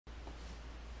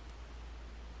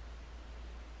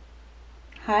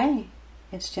Hi,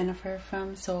 it's Jennifer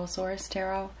from Soul Source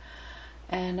Tarot,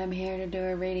 and I'm here to do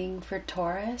a reading for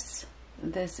Taurus.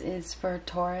 This is for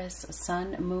Taurus,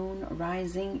 Sun, Moon,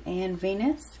 Rising, and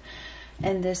Venus.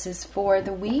 And this is for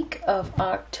the week of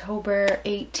October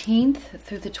 18th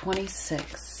through the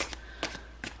 26th.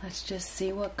 Let's just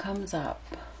see what comes up.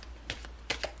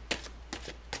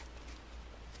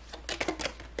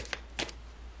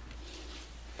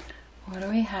 What do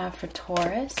we have for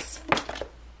Taurus?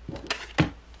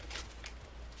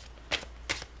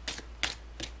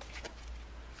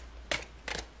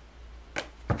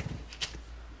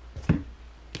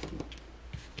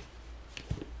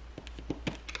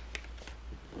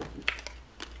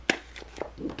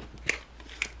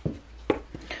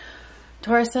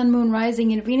 Taurus, Sun, Moon,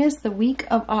 Rising, and Venus, the week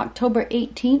of October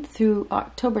 18th through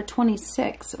October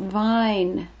 26th.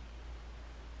 Vine.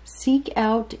 Seek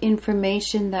out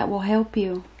information that will help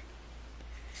you.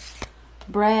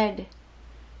 Bread.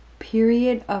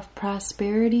 Period of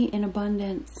prosperity and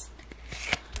abundance.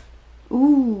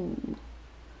 Ooh.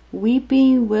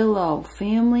 Weeping willow.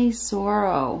 Family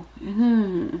sorrow.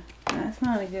 That's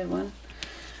not a good one.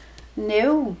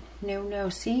 No. No.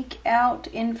 Seek out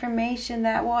information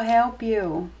that will help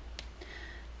you.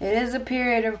 It is a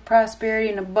period of prosperity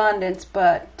and abundance,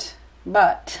 but,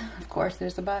 of course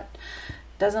there's a but.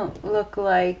 Doesn't look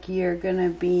like you're going to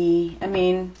be,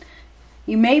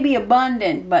 you may be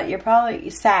abundant, but you're probably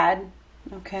sad.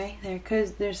 Okay?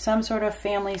 There's some sort of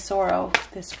family sorrow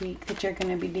this week that you're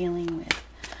going to be dealing with.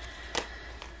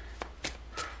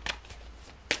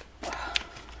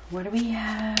 What do we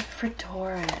have for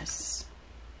Taurus?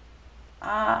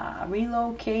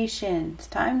 Relocation. It's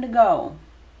time to go.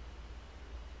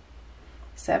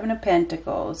 Seven of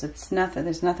Pentacles. It's nothing.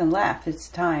 There's nothing left. It's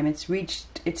time. It's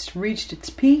reached its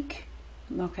peak.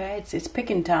 Okay, it's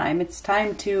picking time. It's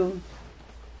time to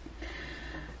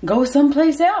go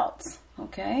someplace else.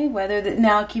 Okay,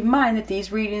 now keep in mind that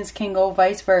these readings can go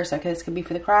vice versa. Okay, this could be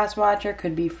for the cross watcher,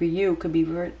 could be for you, could be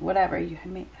for whatever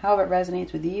however it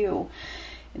resonates with you.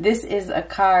 This is a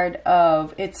card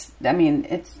of, it's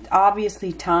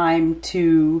obviously time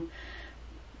to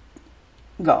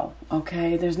go,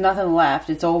 okay? There's nothing left.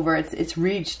 It's over. It's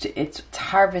reached. It's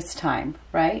harvest time,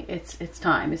 right? It's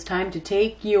time. It's time to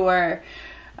take your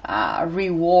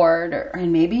reward,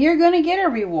 and maybe you're going to get a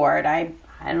reward. I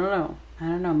don't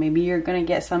know. Maybe you're going to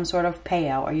get some sort of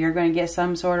payout, or you're going to get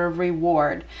some sort of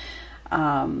reward.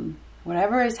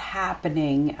 Whatever is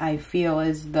happening, I feel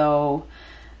as though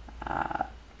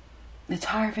it's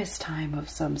harvest time of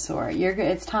some sort.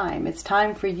 It's time. It's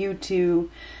time for you to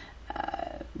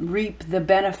reap the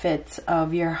benefits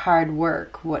of your hard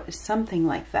work. Something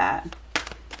like that.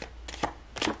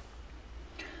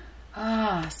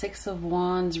 Six of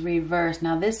Wands reversed.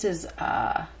 Now this is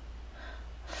a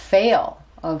fail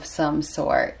of some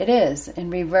sort. It is in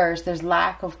reverse. There's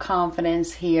lack of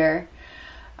confidence here.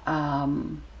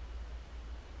 Some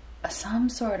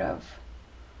sort of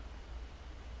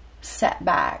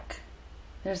setback.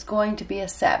 There's going to be a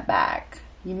setback.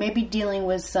 You may be dealing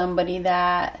with somebody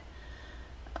that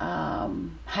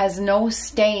has no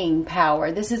staying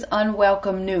power. This is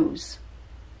unwelcome news.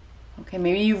 Okay,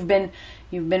 maybe you've been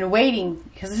waiting,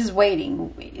 because this is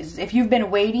waiting. If you've been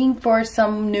waiting for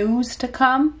some news to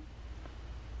come,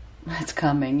 it's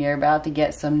coming. You're about to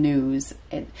get some news.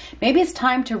 Maybe it's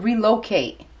time to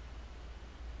relocate.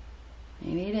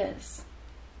 Maybe it is.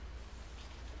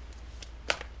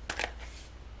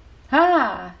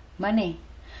 Money.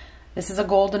 This is a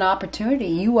golden opportunity.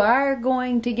 You are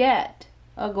going to get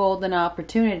a golden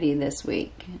opportunity this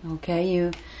week. Okay,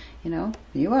 you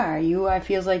are. I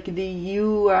feels like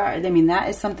you are. That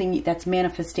is something that's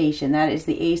manifestation. That is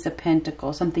the Ace of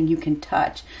Pentacles. Something you can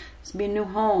touch. This will be a new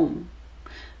home,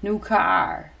 new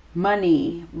car,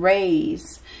 money,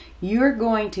 raise. You're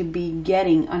going to be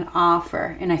getting an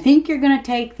offer, and I think you're going to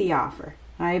take the offer.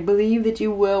 I believe that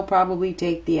you will probably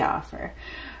take the offer.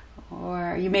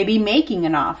 Or you may be making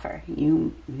an offer.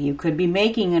 You could be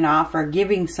making an offer,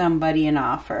 giving somebody an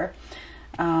offer.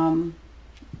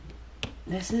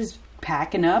 This is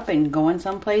packing up and going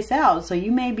someplace else. So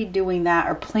you may be doing that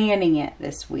or planning it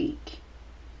this week.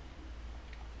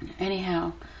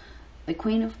 Anyhow, the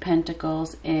Queen of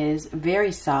Pentacles is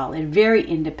very solid, very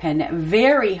independent,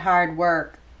 very hard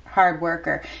worker.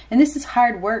 And this is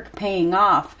hard work paying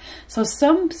off. So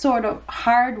some sort of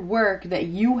hard work that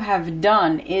you have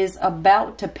done is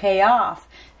about to pay off.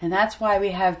 And that's why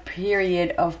we have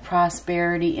period of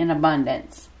prosperity and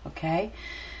abundance. Okay?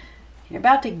 You're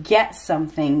about to get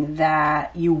something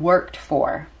that you worked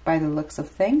for by the looks of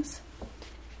things.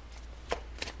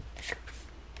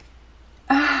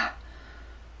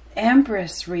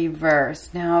 Empress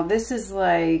reverse. Now this is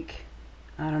like,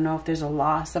 I don't know if there's a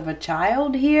loss of a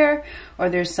child here, or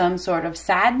there's some sort of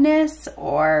sadness,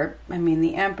 or, I mean,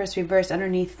 the Empress reverse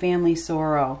underneath family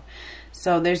sorrow.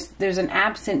 So there's an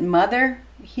absent mother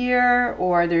here,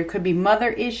 or there could be mother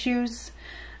issues.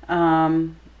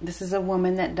 This is a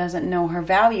woman that doesn't know her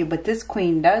value, but this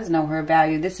queen does know her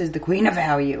value. This is the queen of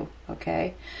value,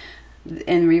 okay?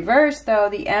 In reverse, though,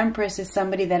 the Empress is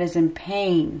somebody that is in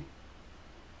pain.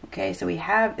 Okay, so we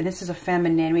have, this is a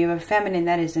feminine. We have a feminine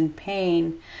that is in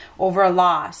pain over a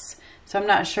loss. So I'm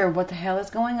not sure what the hell is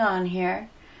going on here.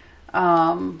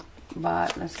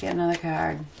 But let's get another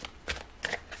card.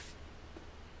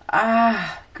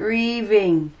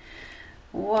 Grieving.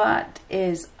 What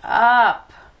is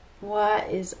up? What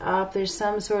is up? There's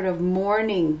some sort of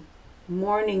mourning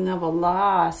of a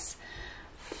loss.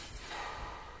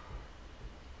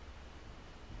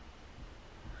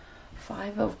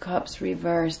 Five of Cups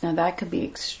reversed. Now that could be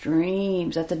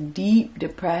extremes. That's a deep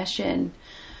depression.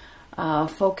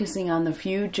 Focusing on the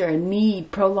future.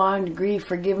 Need. Prolonged grief.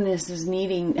 Forgiveness is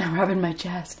needing. I'm rubbing my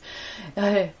chest.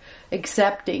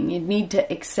 Accepting. You need to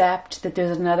accept that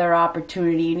there's another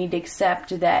opportunity. You need to accept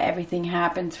that everything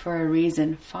happens for a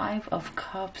reason. Five of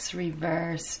Cups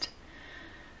reversed.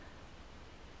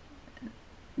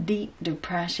 Deep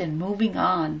depression. Moving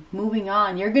on. Moving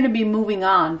on. You're going to be moving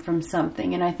on from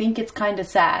something. And I think it's kind of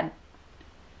sad.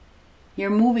 You're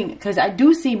moving. Because I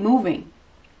do see moving.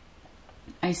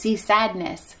 I see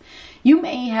sadness. You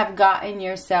may have gotten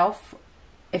yourself,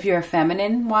 if you're a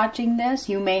feminine watching this,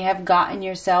 you may have gotten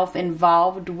yourself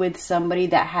involved with somebody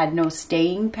that had no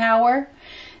staying power.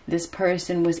 This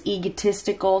person was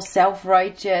egotistical,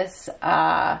 self-righteous,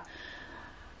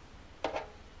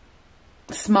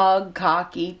 smug,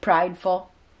 cocky,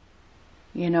 prideful,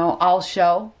 you know, all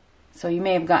show. So you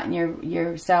may have gotten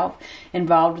yourself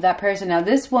involved with that person. Now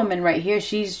this woman right here,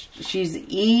 she's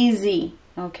easy,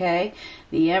 okay?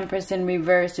 The Empress in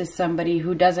reverse is somebody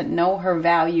who doesn't know her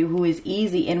value, who is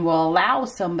easy and will allow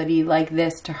somebody like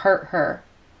this to hurt her.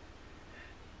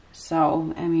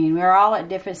 So, I mean, we're all at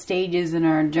different stages in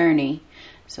our journey.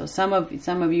 So some of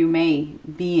you may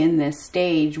be in this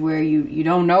stage where you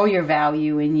don't know your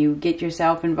value and you get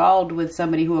yourself involved with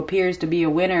somebody who appears to be a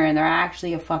winner and they're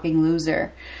actually a fucking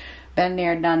loser. Been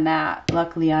there, done that.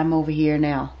 Luckily, I'm over here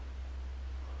now.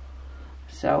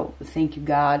 So, thank you,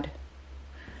 God.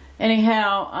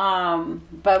 Anyhow,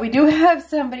 but we do have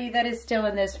somebody that is still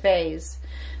in this phase.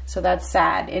 So that's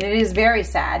sad. And it is very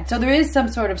sad. So there is some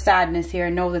sort of sadness here. I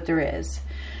know that there is.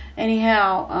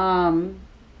 Anyhow,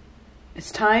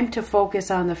 it's time to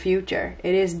focus on the future.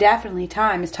 It is definitely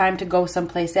time. It's time to go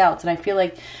someplace else. And I feel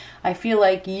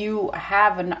like you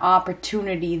have an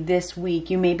opportunity this week.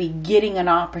 You may be getting an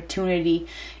opportunity.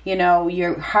 You know,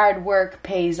 your hard work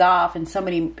pays off and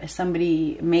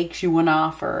somebody makes you an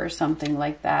offer or something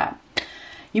like that.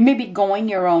 You may be going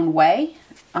your own way.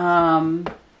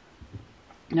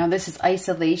 Now this is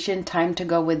isolation, time to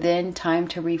go within, time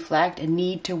to reflect, a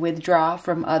need to withdraw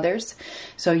from others.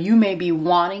 So you may be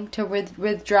wanting to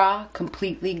withdraw,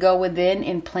 completely go within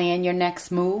and plan your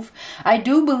next move. I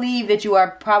do believe that you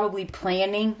are probably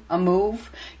planning a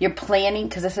move. You're planning,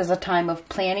 because this is a time of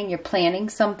planning. You're planning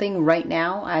something right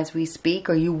now as we speak,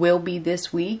 or you will be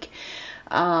this week.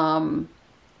 You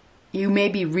may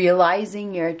be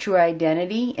realizing your true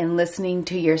identity and listening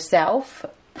to yourself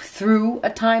through a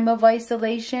time of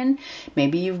isolation.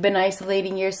 Maybe you've been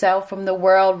isolating yourself from the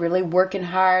world, really working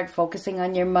hard, focusing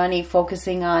on your money,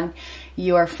 focusing on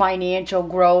your financial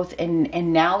growth,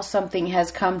 and now something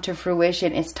has come to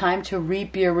fruition. It's time to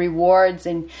reap your rewards,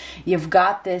 and you've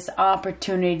got this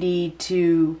opportunity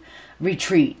to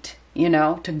retreat, you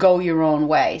know, to go your own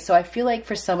way. So I feel like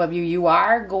for some of you, you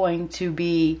are going to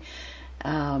be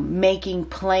making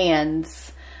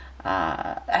plans,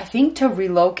 I think, to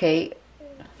relocate.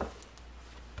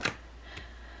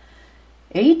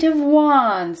 Eight of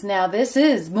Wands. Now this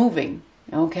is moving.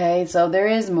 Okay, so there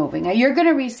is moving. Now you're going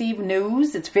to receive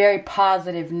news. It's very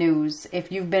positive news.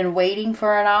 If you've been waiting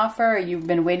for an offer, or you've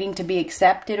been waiting to be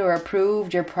accepted or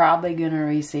approved, you're probably going to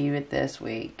receive it this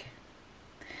week.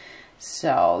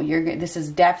 So this is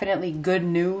definitely good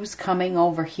news coming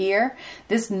over here.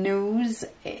 This news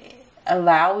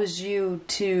allows you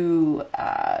to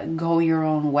go your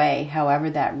own way, however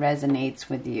that resonates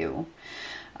with you.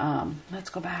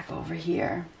 Let's go back over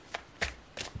here.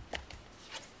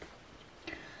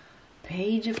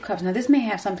 Page of Cups. Now this may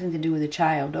have something to do with a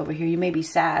child over here. You may be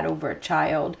sad over a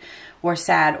child, or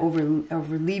sad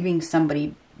over leaving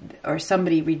somebody, or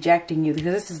somebody rejecting you,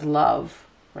 because this is love,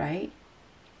 right?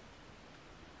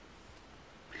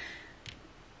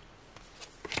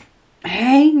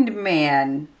 Hanged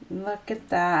Man. Look at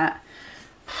that.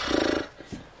 I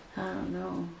don't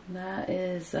know. That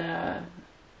is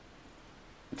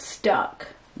stuck.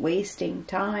 Wasting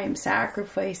time.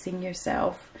 Sacrificing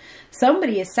yourself.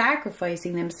 Somebody is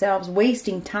sacrificing themselves.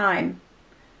 Wasting time.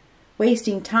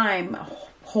 Wasting time.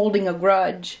 Holding a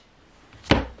grudge.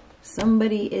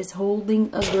 Somebody is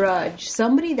holding a grudge.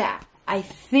 Somebody that I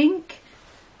think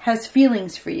has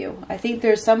feelings for you. I think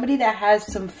there's somebody that has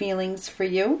some feelings for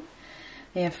you.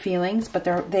 They have feelings, but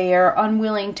they are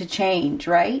unwilling to change,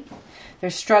 right? They're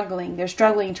struggling. They're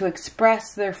struggling to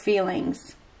express their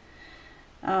feelings.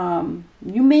 You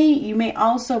may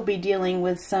also be dealing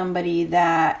with somebody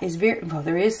that is well,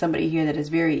 there is somebody here that is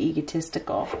very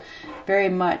egotistical,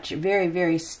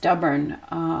 very stubborn.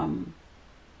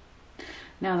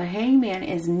 Now the Hangman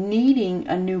is needing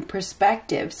a new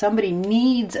perspective. Somebody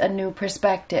needs a new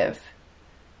perspective.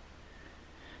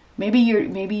 Maybe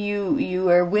you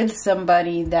are with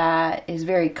somebody that is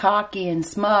very cocky and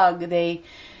smug. They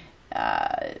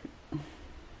well,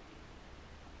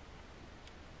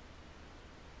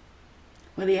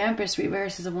 the Empress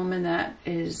reverse is a woman that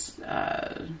is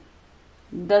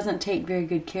doesn't take very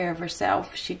good care of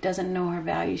herself. She doesn't know her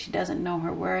value. She doesn't know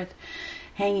her worth.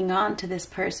 Hanging on to this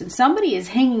person. Somebody is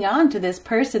hanging on to this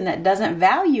person that doesn't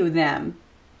value them.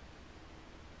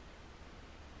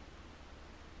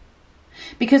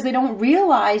 Because they don't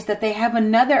realize that they have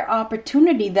another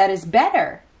opportunity that is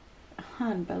better.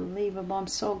 Unbelievable. I'm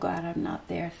so glad I'm not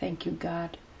there. Thank you,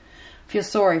 God. I feel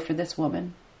sorry for this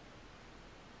woman.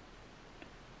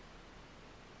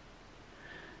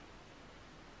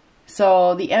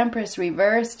 So the Empress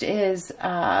reversed is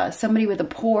somebody with a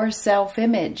poor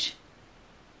self-image.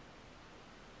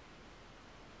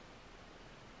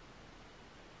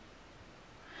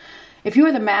 If you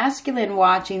are the masculine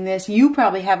watching this, you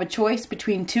probably have a choice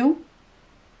between two.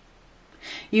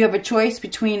 You have a choice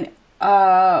between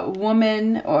a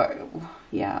woman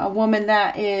a woman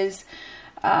that is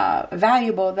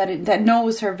valuable, that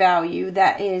knows her value,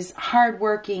 that is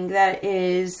hardworking, that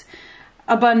is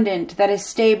abundant, that is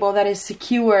stable, that is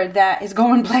secure, that is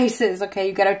going places. Okay,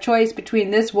 you got a choice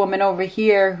between this woman over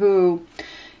here who,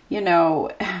 you know,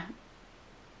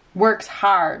 works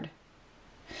hard.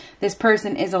 This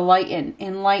person is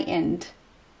enlightened,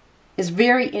 is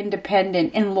very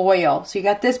independent and loyal. So you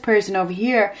got this person over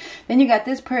here. Then you got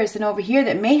this person over here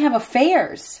that may have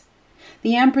affairs.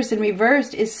 The Empress in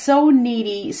reversed is so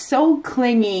needy, so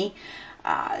clingy.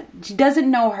 She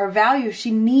doesn't know her value. She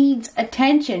needs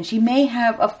attention. She may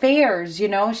have affairs, you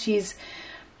know. She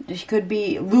could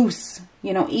be loose,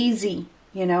 you know, easy,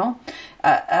 you know.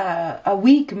 A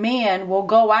weak man will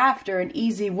go after an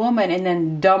easy woman and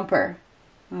then dump her.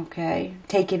 Okay,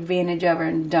 take advantage of her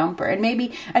and dump her. And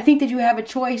maybe, I think that you have a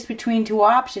choice between two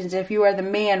options. If you are the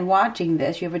man watching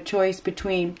this, you have a choice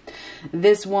between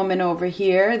this woman over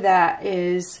here that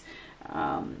is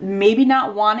maybe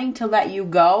not wanting to let you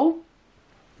go.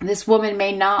 This woman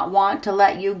may not want to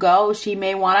let you go. She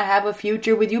may want to have a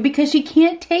future with you because she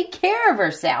can't take care of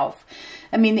herself.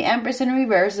 I mean, the Empress in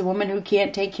reverse is a woman who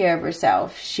can't take care of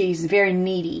herself. She's very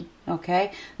needy.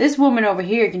 Okay, this woman over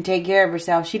here can take care of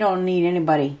herself. She don't need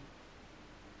anybody.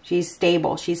 She's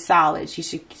stable. She's solid.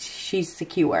 She's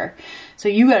secure. So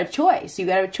you got a choice. You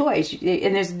got a choice,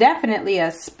 and there's definitely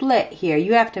a split here.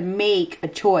 You have to make a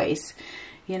choice.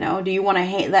 You know, do you want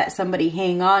to let somebody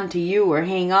hang on to you, or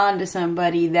hang on to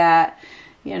somebody that,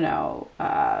 you know,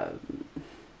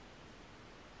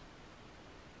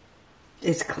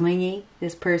 is clingy?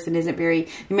 This person isn't very.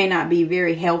 They may not be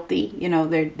very healthy. You know,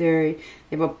 they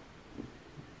have a.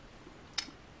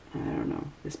 I don't know.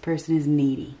 This person is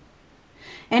needy.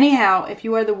 Anyhow, if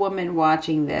you are the woman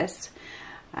watching this,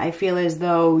 I feel as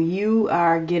though you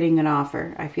are getting an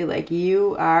offer. I feel like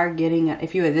you are getting,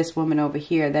 if you are this woman over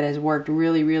here that has worked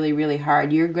really, really, really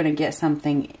hard, you're going to get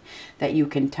something that you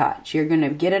can touch. You're going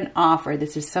to get an offer.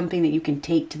 This is something that you can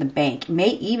take to the bank. It may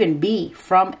even be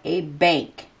from a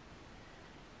bank.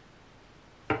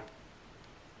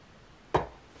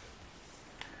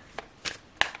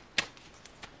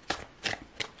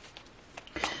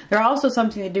 There's also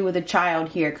something to do with a child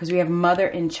here, because we have mother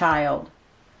and child.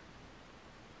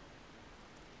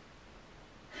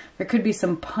 There could be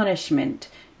some punishment,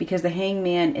 because the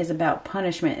Hangman is about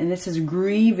punishment, and this is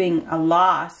grieving a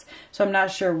loss. So I'm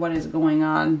not sure what is going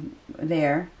on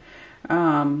there.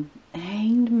 Hanged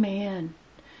Man.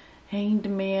 Hanged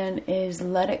Man is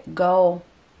let it go.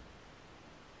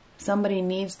 Somebody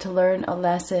needs to learn a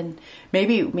lesson.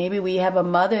 Maybe we have a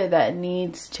mother that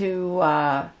needs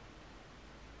to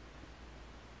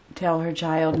tell her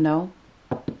child no.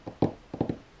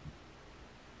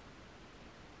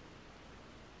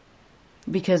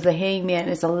 because the Hangman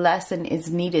is a lesson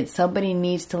is needed. Somebody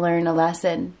needs to learn a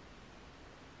lesson.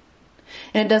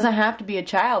 And it doesn't have to be a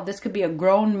child. This could be a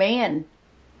grown man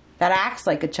that acts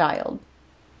like a child.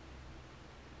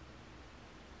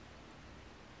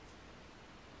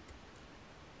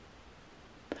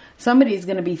 Somebody's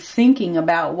going to be thinking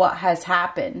about what has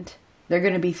happened. They're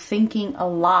going to be thinking a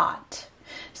lot.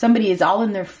 Somebody is all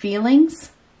in their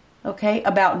feelings, okay,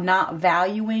 about not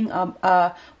valuing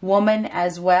a woman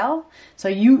as well. So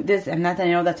and I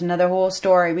know that's another whole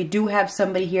story. We do have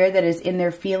somebody here that is in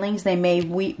their feelings. They may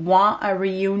want a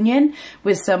reunion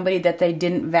with somebody that they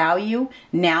didn't value.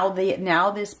 Now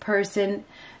this person,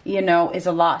 you know, is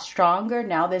a lot stronger.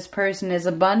 Now this person is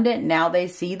abundant. Now they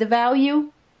see the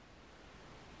value.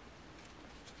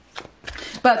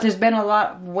 But there's been a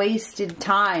lot of wasted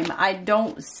time. I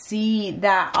don't see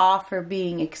that offer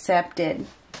being accepted.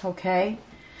 Okay?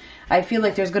 I feel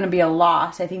like there's going to be a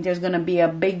loss. I think there's going to be a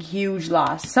big, huge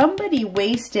loss. Somebody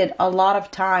wasted a lot of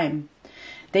time.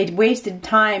 They wasted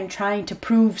time trying to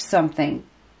prove something.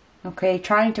 Okay?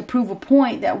 Trying to prove a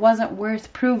point that wasn't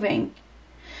worth proving.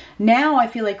 Now I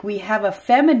feel like we have a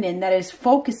feminine that is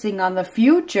focusing on the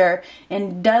future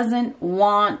and doesn't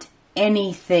want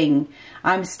anything.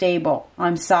 I'm stable.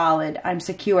 I'm solid. I'm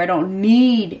secure. I don't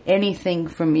need anything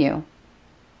from you.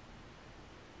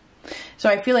 So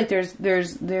I feel like there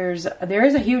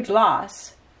is a huge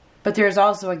loss, but there's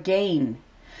also a gain.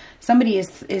 Somebody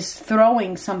is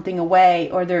throwing something away,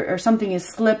 or something is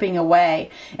slipping away,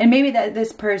 and maybe that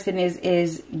this person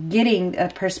is getting a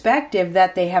perspective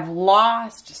that they have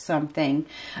lost something.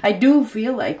 I do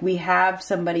feel like we have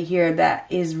somebody here that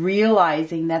is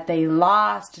realizing that they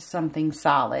lost something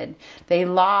solid. They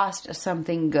lost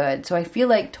something good. So I feel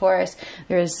like, Taurus,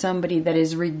 there is somebody that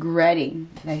is regretting.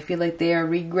 I feel like they are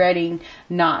regretting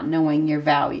not knowing your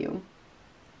value.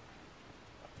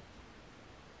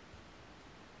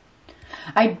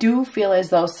 I do feel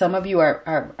as though some of you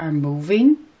are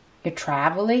moving, you're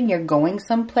traveling, you're going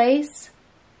someplace,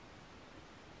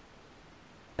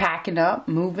 packing up,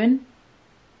 moving.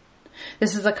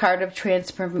 This is a card of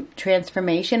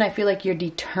transformation. I feel like you're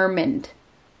determined.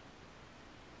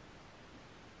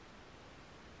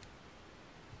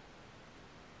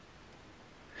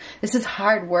 This is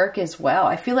hard work as well.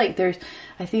 I feel like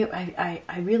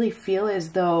I really feel as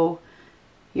though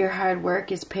your hard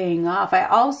work is paying off. I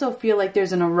also feel like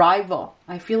there's an arrival.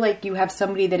 I feel like you have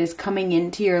somebody that is coming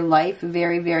into your life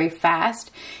very, very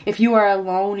fast. If you are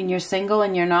alone and you're single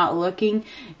and you're not looking,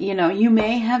 you know, you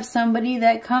may have somebody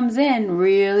that comes in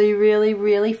really, really,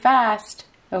 really fast.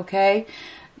 Okay?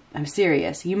 I'm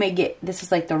serious. You may get, this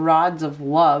is like the rods of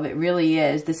love. It really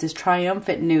is. This is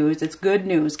triumphant news. It's good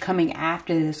news coming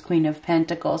after this Queen of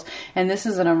Pentacles. And this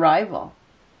is an arrival.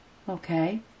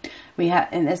 Okay? We have,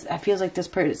 and this, I feel like this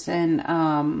person,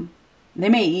 they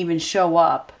may even show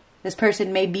up. This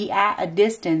person may be at a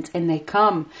distance and they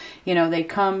come, you know, they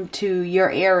come to your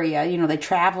area, you know, they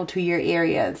travel to your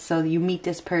area. So you meet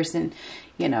this person,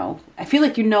 you know. I feel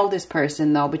like you know this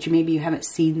person though, but maybe you haven't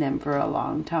seen them for a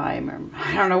long time, or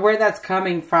I don't know where that's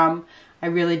coming from. I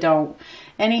really don't.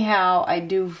 Anyhow, I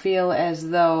do feel as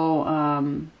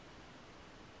though,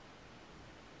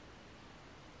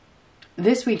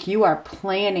 this week you are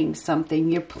planning something.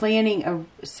 You're planning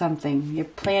something. You're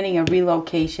planning a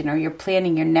relocation, or you're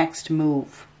planning your next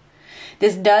move.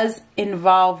 This does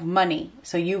involve money.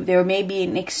 So there may be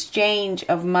an exchange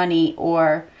of money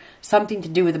or something to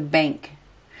do with a bank.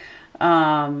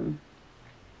 There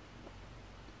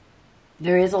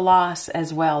is a loss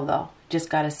as well though.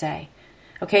 Just got to say.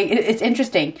 Okay, it's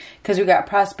interesting because we got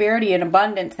prosperity and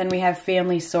abundance, then we have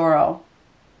family sorrow.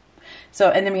 So,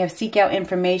 and then we have seek out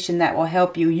information that will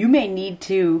help you. You may need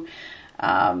to,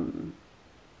 you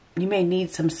may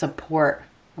need some support.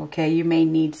 Okay, you may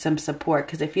need some support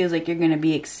because it feels like you're going to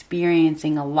be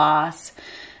experiencing a loss,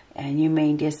 and you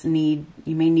may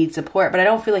need support. But I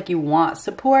don't feel like you want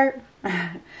support.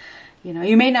 You know,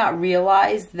 you may not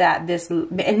realize that this,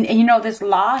 and you know, this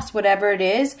loss, whatever it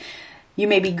is, you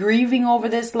may be grieving over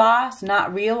this loss,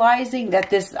 not realizing that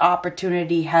this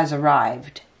opportunity has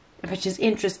arrived. Which is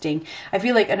interesting. I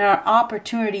feel like an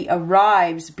opportunity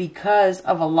arrives because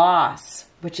of a loss,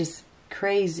 which is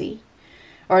crazy.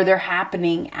 Or they're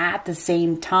happening at the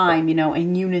same time, you know,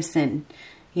 in unison.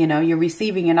 You know, you're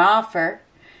receiving an offer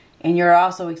and you're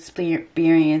also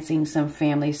experiencing some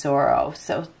family sorrow.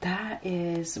 So that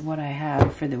is what I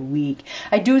have for the week.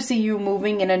 I do see you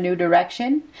moving in a new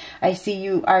direction. I see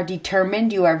you are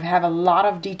determined. You have a lot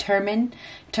of determination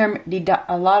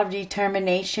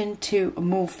to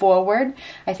move forward.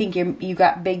 I think you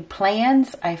got big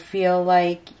plans. I feel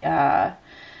like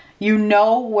You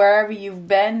know, wherever you've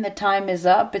been, the time is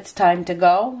up. It's time to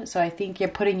go. So I think you're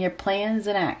putting your plans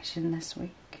in action this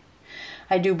week.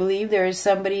 I do believe there is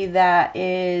somebody that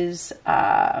is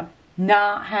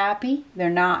not happy. They're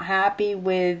not happy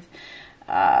with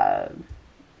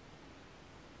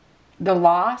the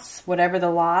loss, whatever the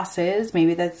loss is.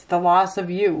 Maybe that's the loss of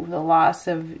you, the loss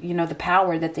of, you know, the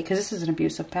power that they, because this is an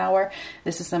abuse of power.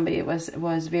 This is somebody that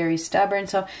was very stubborn.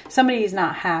 So somebody is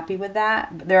not happy with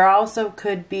that. But there also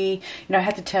could be, you know, I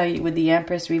have to tell you, with the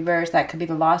Empress reverse, that could be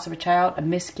the loss of a child, a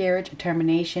miscarriage, a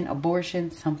termination,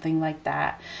 abortion, something like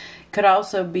that. Could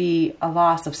also be a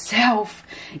loss of self,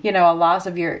 you know, a loss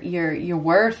of your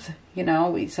worth. You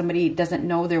know, somebody doesn't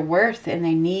know their worth and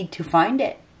they need to find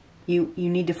it. You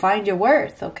need to find your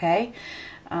worth, okay?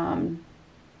 Good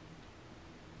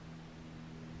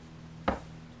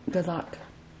luck.